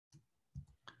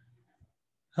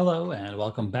Hello and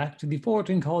welcome back to the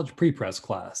Fullerton College Pre-Press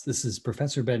class. This is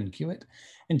Professor Ben Hewitt,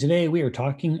 and today we are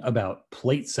talking about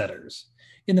plate setters.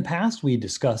 In the past, we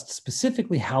discussed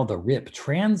specifically how the RIP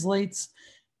translates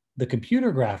the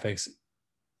computer graphics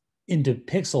into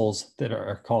pixels that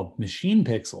are called machine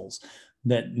pixels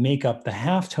that make up the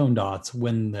halftone dots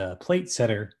when the plate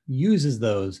setter uses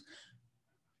those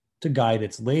to guide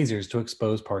its lasers to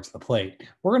expose parts of the plate.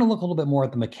 We're going to look a little bit more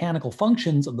at the mechanical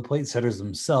functions of the plate setters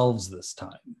themselves this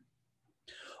time.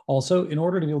 Also, in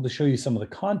order to be able to show you some of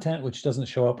the content, which doesn't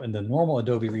show up in the normal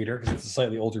Adobe Reader because it's a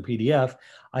slightly older PDF,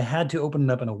 I had to open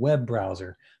it up in a web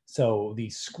browser. So the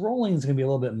scrolling is going to be a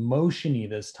little bit motiony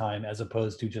this time as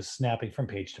opposed to just snapping from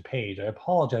page to page. I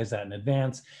apologize that in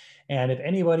advance. And if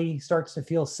anybody starts to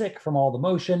feel sick from all the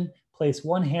motion, place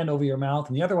one hand over your mouth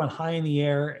and the other one high in the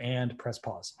air and press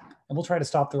pause. And we'll try to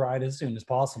stop the ride as soon as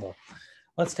possible.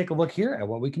 Let's take a look here at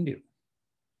what we can do.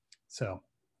 So,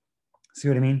 see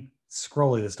what I mean?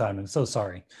 Scrolly this time. I'm so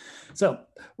sorry. So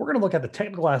we're going to look at the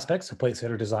technical aspects of plate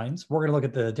setter designs. We're going to look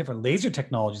at the different laser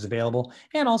technologies available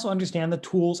and also understand the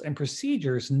tools and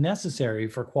procedures necessary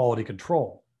for quality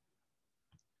control.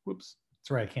 Whoops,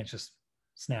 that's right. I can't just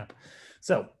snap.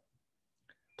 So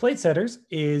plate setters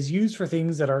is used for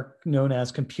things that are known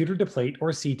as computer to plate or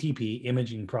CTP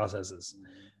imaging processes.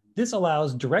 This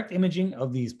allows direct imaging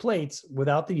of these plates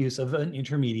without the use of an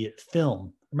intermediate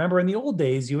film. Remember, in the old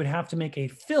days, you would have to make a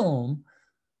film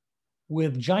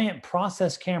with giant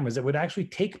process cameras that would actually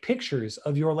take pictures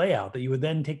of your layout that you would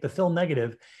then take the film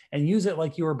negative and use it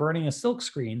like you were burning a silk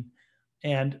screen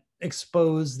and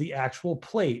expose the actual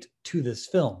plate to this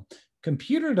film.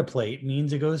 Computer to plate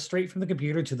means it goes straight from the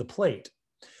computer to the plate.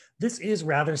 This is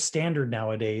rather standard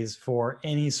nowadays for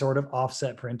any sort of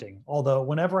offset printing. Although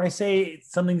whenever I say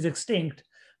something's extinct,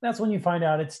 that's when you find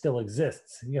out it still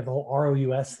exists. You have the whole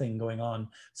ROUS thing going on.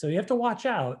 So you have to watch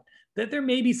out that there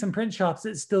may be some print shops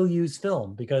that still use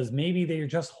film because maybe they're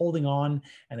just holding on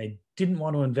and they didn't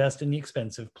want to invest in the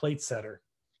expensive plate setter.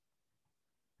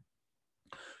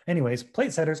 Anyways,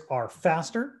 plate setters are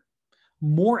faster,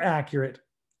 more accurate,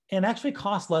 and actually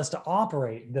cost less to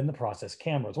operate than the process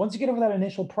cameras. Once you get over that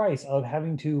initial price of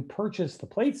having to purchase the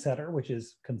plate setter, which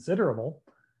is considerable,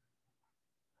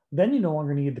 then you no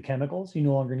longer need the chemicals. You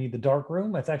no longer need the dark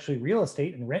room. That's actually real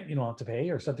estate and rent you don't have to pay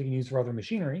or something you can use for other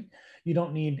machinery. You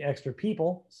don't need extra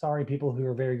people. Sorry, people who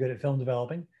are very good at film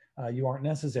developing. You aren't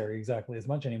necessary exactly as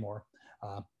much anymore.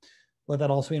 Let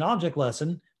that also be an object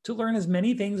lesson to learn as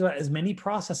many things about as many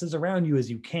processes around you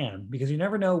as you can, because you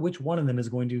never know which one of them is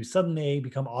going to suddenly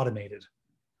become automated.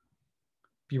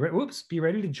 Be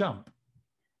ready to jump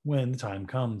when the time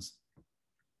comes.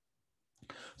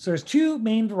 So there's two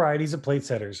main varieties of plate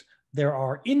setters. There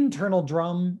are internal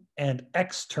drum and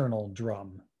external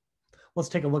drum. Let's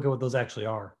take a look at what those actually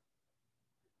are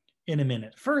in a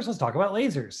minute. First, let's talk about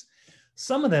lasers.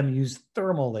 Some of them use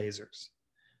thermal lasers.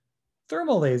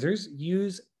 Thermal lasers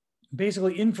use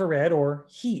basically infrared or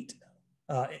heat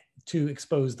to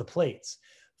expose the plates.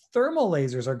 Thermal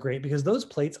lasers are great because those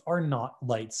plates are not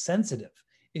light sensitive.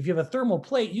 If you have a thermal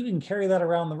plate, you can carry that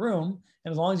around the room,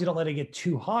 and as long as you don't let it get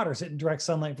too hot or sit in direct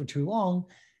sunlight for too long,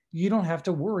 you don't have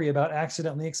to worry about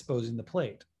accidentally exposing the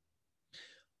plate.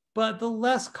 But the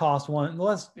less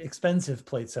expensive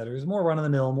plate setters, more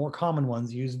run-of-the-mill, more common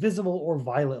ones, use visible or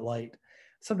violet light,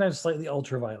 sometimes slightly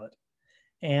ultraviolet.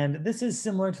 And this is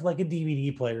similar to like a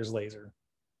DVD player's laser.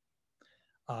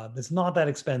 It's not that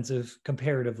expensive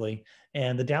comparatively.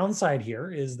 And the downside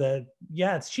here is that,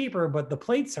 yeah, it's cheaper, but the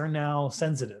plates are now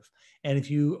sensitive. And if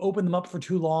you open them up for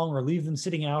too long or leave them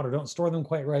sitting out or don't store them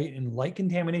quite right and light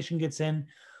contamination gets in,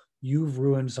 you've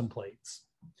ruined some plates.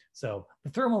 So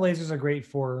the thermal lasers are great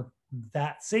for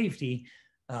that safety,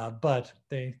 but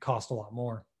they cost a lot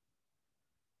more.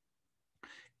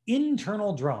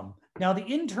 Internal drum. Now the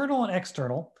internal and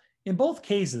external, in both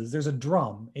cases, there's a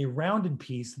drum, a rounded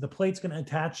piece the plate's going to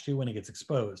attach to when it gets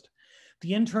exposed.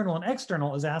 The internal and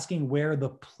external is asking where the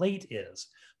plate is.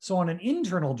 So on an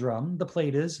internal drum, the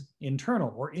plate is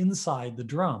internal or inside the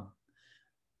drum.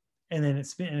 And then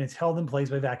it's held in place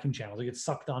by vacuum channels. It gets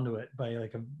sucked onto it by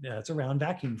it's a round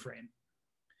vacuum frame.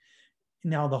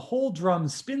 Now the whole drum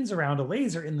spins around a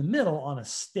laser in the middle on a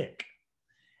stick.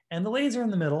 And the laser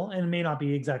in the middle, and it may not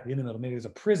be exactly in the middle, maybe there's a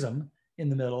prism in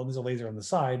the middle and there's a laser on the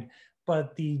side,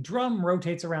 but the drum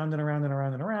rotates around and around and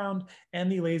around and around, and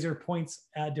the laser points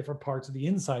at different parts of the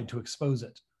inside to expose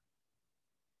it.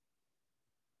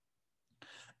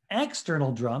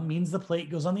 External drum means the plate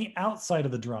goes on the outside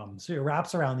of the drum, so it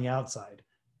wraps around the outside,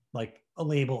 like a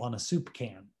label on a soup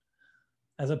can,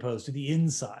 as opposed to the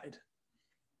inside.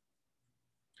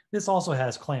 This also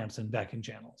has clamps and vacuum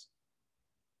channels.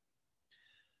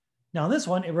 Now this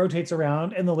one, it rotates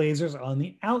around and the laser's on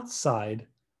the outside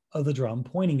of the drum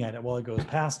pointing at it while it goes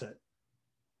past it.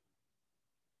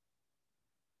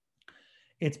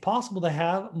 It's possible to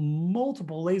have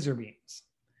multiple laser beams.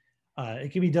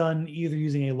 It can be done either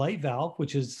using a light valve,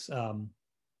 which is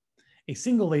a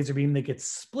single laser beam that gets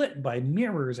split by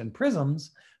mirrors and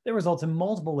prisms that results in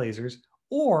multiple lasers,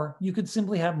 or you could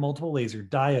simply have multiple laser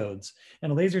diodes.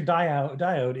 And a laser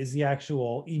diode is the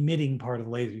actual emitting part of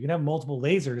the laser. You can have multiple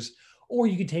lasers, or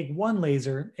you could take one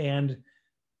laser and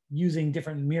using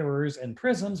different mirrors and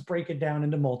prisms, break it down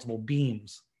into multiple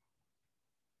beams.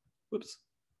 Whoops.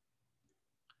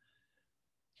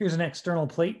 Here's an external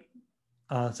plate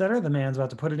setter. The man's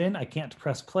about to put it in. I can't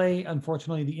press play.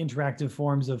 Unfortunately, the interactive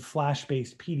forms of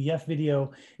Flash-based PDF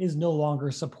video is no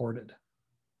longer supported.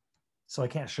 So I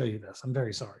can't show you this. I'm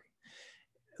very sorry.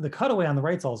 The cutaway on the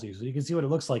right is also useful. You can see what it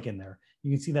looks like in there.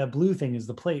 You can see that blue thing is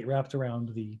the plate wrapped around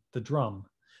the drum.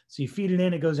 So you feed it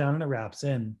in, it goes down and it wraps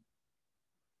in.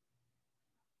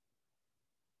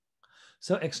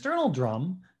 So external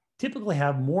drum typically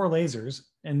have more lasers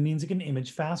and means it can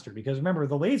image faster because remember,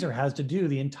 the laser has to do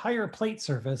the entire plate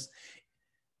surface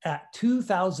at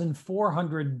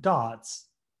 2,400 dots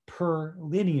per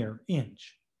linear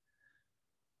inch.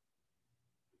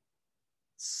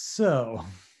 So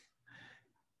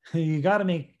you got to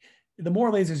make, the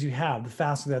more lasers you have, the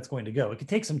faster that's going to go. It could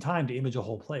take some time to image a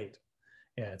whole plate.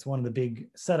 Yeah, it's one of the big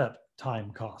setup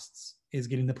time costs is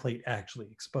getting the plate actually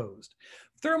exposed.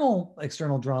 Thermal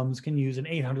external drums can use an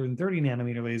 830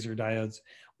 nanometer laser diodes,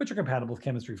 which are compatible with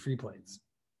chemistry-free plates.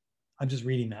 I'm just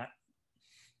reading that.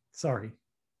 Sorry.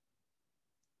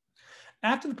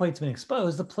 After the plate's been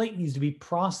exposed, the plate needs to be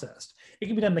processed. It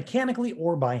can be done mechanically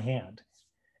or by hand.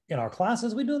 In our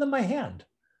classes, we do them by hand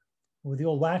with the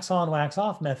old wax on, wax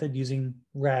off method using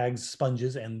rags,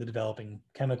 sponges, and the developing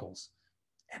chemicals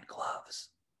and gloves.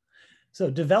 So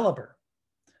developer.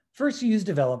 First, you use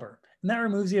developer, and that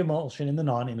removes the emulsion in the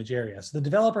non-image area. So the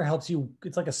developer helps you,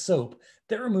 it's like a soap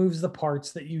that removes the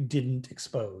parts that you didn't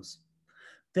expose.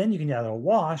 Then you can add a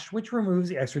wash, which removes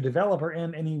the extra developer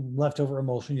and any leftover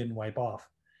emulsion you didn't wipe off.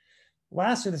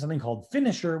 Lastly, there's something called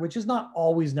finisher, which is not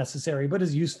always necessary, but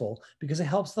is useful because it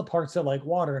helps the parts that like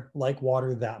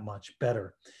water that much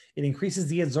better. It increases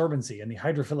the adsorbency and the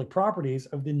hydrophilic properties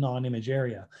of the non-image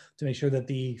area to make sure that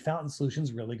the fountain solution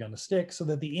is really going to stick so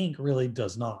that the ink really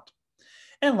does not.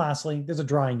 And lastly, there's a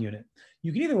drying unit.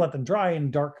 You can either let them dry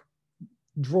in dark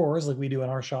drawers like we do in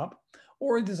our shop,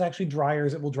 or there's actually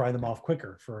dryers that will dry them off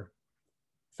quicker for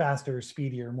faster,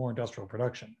 speedier, more industrial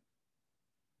production.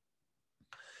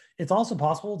 It's also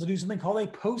possible to do something called a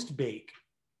post-bake,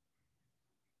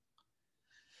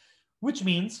 which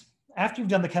means after you've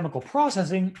done the chemical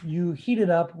processing, you heat it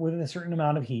up with a certain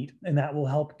amount of heat, and that will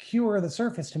help cure the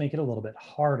surface to make it a little bit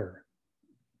harder.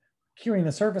 Curing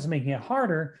the surface and making it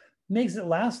harder makes it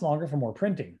last longer for more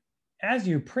printing. As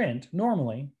you print,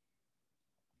 normally,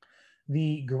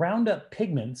 the ground up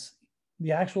pigments,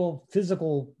 the actual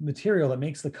physical material that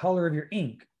makes the color of your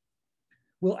ink,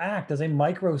 will act as a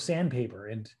micro sandpaper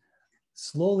and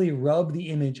slowly rub the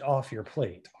image off your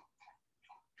plate.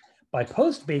 By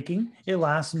post-baking, it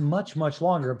lasts much, much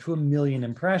longer, up to 1 million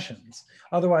impressions.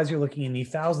 Otherwise, you're looking in the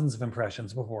thousands of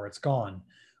impressions before it's gone,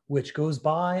 which goes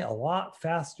by a lot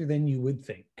faster than you would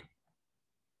think.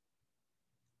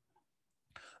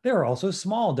 There are also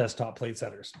small desktop plate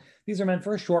setters. These are meant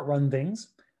for short run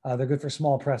things. They're good for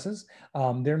small presses.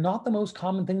 They're not the most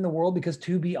common thing in the world because,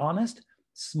 to be honest,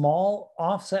 small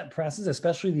offset presses,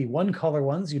 especially the one color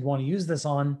ones you'd want to use this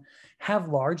on, have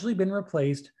largely been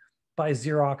replaced by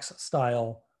Xerox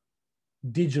style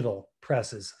digital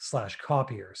presses /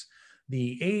 copiers.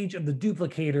 The age of the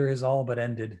duplicator is all but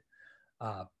ended,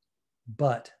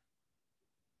 but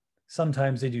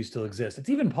sometimes they do still exist. It's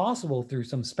even possible through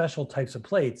some special types of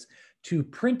plates to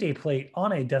print a plate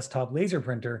on a desktop laser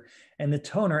printer, and the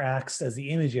toner acts as the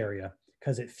image area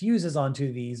because it fuses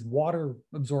onto these water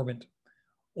absorbent,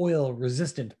 oil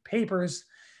resistant papers,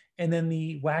 and then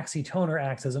the waxy toner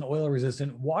acts as an oil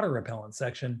resistant water repellent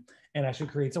section and actually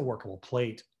creates a workable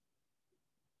plate.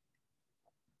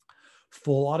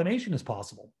 Full automation is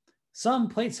possible. Some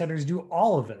plate setters do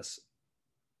all of this,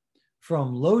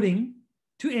 from loading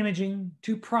to imaging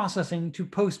to processing to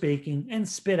post-baking, and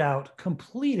spit out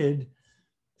completed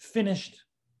finished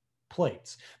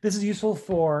plates. This is useful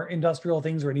for industrial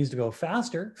things where it needs to go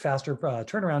faster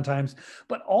turnaround times,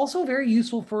 but also very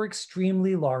useful for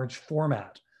extremely large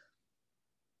format.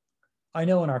 I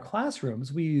know in our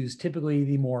classrooms, we use typically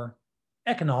the more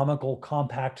economical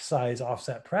compact size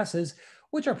offset presses,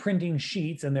 which are printing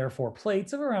sheets and therefore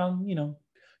plates of around,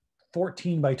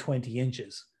 14 by 20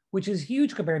 inches, which is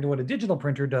huge compared to what a digital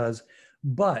printer does.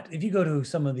 But if you go to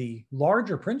some of the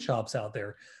larger print shops out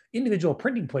there, individual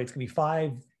printing plates can be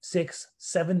 5, 6,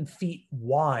 7 feet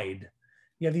wide.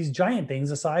 You have these giant things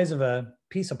the size of a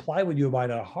piece of plywood you would buy at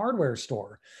a hardware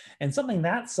store. And something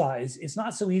that size, it's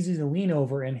not so easy to lean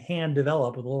over and hand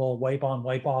develop with a little wipe on,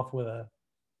 wipe off with a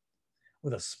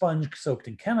sponge soaked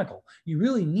in chemical. You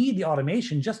really need the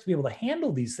automation just to be able to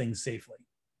handle these things safely.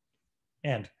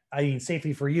 And I mean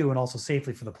safely for you and also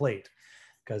safely for the plate,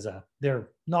 because they're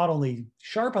not only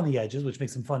sharp on the edges, which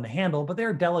makes them fun to handle, but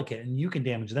they're delicate and you can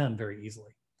damage them very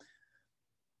easily.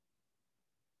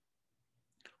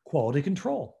 Quality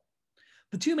control.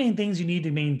 The two main things you need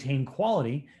to maintain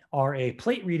quality are a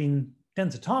plate reading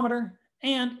densitometer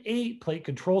and a plate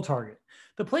control target.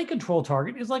 The plate control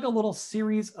target is like a little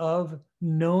series of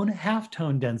known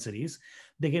halftone densities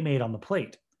that get made on the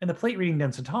plate. And the plate reading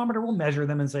densitometer will measure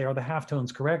them and say, are the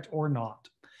halftones correct or not?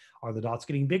 Are the dots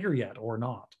getting bigger yet or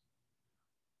not?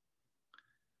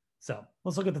 So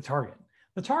let's look at the target.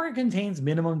 The target contains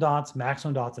minimum dots,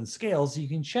 maximum dots, and scales, so you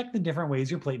can check the different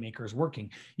ways your plate maker is working.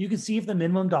 You can see if the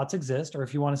minimum dots exist, or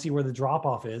if you want to see where the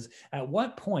drop-off is, at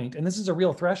what point, and this is a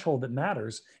real threshold that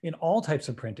matters in all types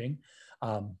of printing.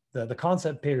 The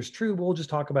concept bears true, but we'll just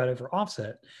talk about it for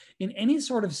offset. In any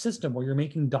sort of system where you're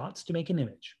making dots to make an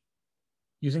image,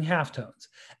 using halftones,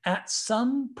 at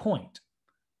some point,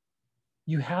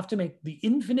 you have to make the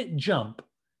infinite jump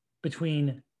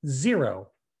between 0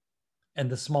 and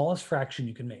the smallest fraction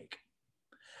you can make.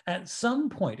 At some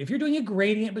point, if you're doing a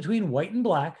gradient between white and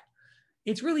black,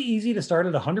 it's really easy to start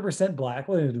at 100% black.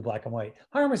 We're going to do black and white,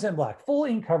 100% black, full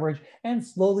ink coverage, and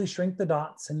slowly shrink the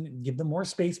dots and give them more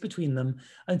space between them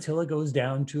until it goes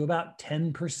down to about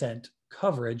 10%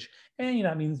 coverage. And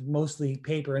that means mostly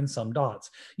paper and some dots.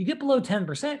 You get below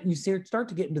 10% and you start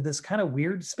to get into this kind of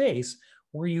weird space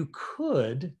where you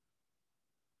could,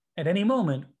 at any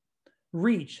moment,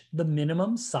 reach the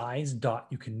minimum size dot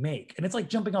you can make. And it's like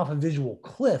jumping off a visual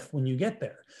cliff when you get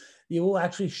there. It will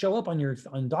actually show up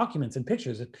on documents and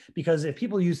pictures, because if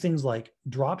people use things like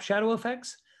drop shadow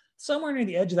effects, somewhere near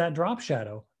the edge of that drop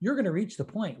shadow, you're going to reach the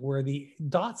point where the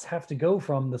dots have to go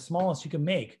from the smallest you can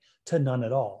make to none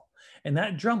at all. And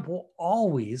that jump will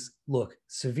always look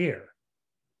severe.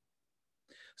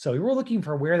 So we're looking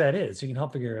for where that is so you can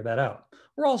help figure that out.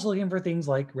 We're also looking for things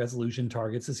like resolution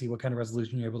targets to see what kind of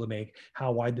resolution you're able to make,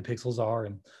 how wide the pixels are,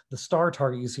 and the star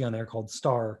target you see on there called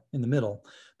star in the middle.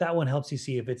 That one helps you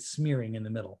see if it's smearing in the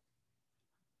middle.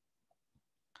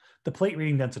 The plate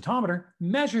reading densitometer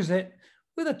measures it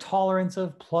with a tolerance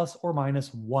of plus or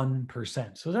minus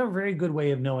 1%. So it's a very good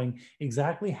way of knowing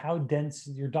exactly how dense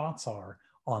your dots are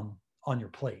on your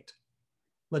plate,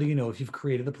 letting you know if you've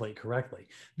created the plate correctly.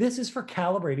 This is for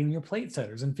calibrating your plate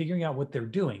setters and figuring out what they're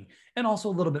doing, and also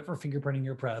a little bit for fingerprinting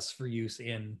your press for use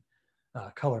in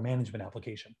color management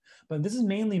application. But this is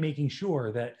mainly making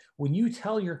sure that when you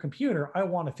tell your computer, I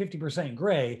want a 50%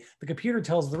 gray, the computer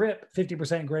tells the RIP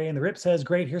 50% gray, and the RIP says,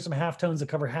 great, here's some halftones that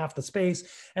cover half the space,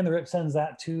 and the RIP sends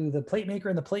that to the plate maker,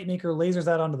 and the plate maker lasers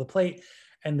that onto the plate,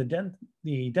 and the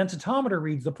densitometer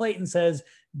reads the plate and says,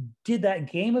 did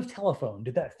that game of telephone,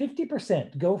 did that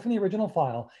 50% go from the original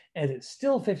file, and is it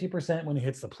still 50% when it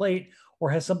hits the plate,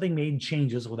 or has something made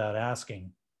changes without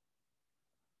asking?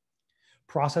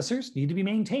 Processors need to be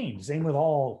maintained, same with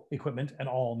all equipment and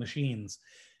all machines.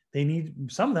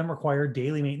 Some of them require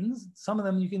daily maintenance, some of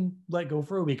them you can let go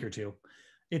for a week or two.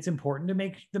 It's important to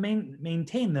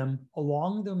maintain them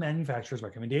along the manufacturer's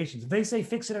recommendations. If they say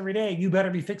fix it every day, you better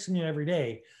be fixing it every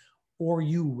day, or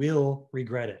you will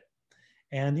regret it.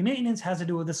 And the maintenance has to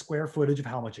do with the square footage of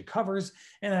how much it covers,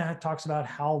 and it talks about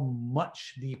how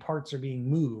much the parts are being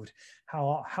moved,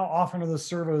 how often are those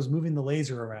servos moving the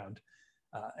laser around,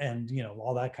 and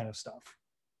all that kind of stuff.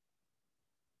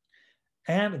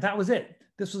 And that was it.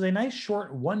 This was a nice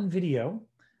short one video.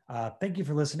 Thank you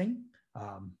for listening.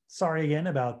 Sorry again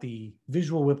about the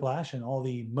visual whiplash and all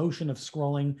the motion of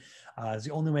scrolling. Is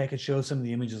the only way I could show some of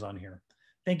the images on here.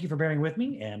 Thank you for bearing with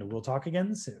me, and we'll talk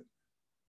again soon.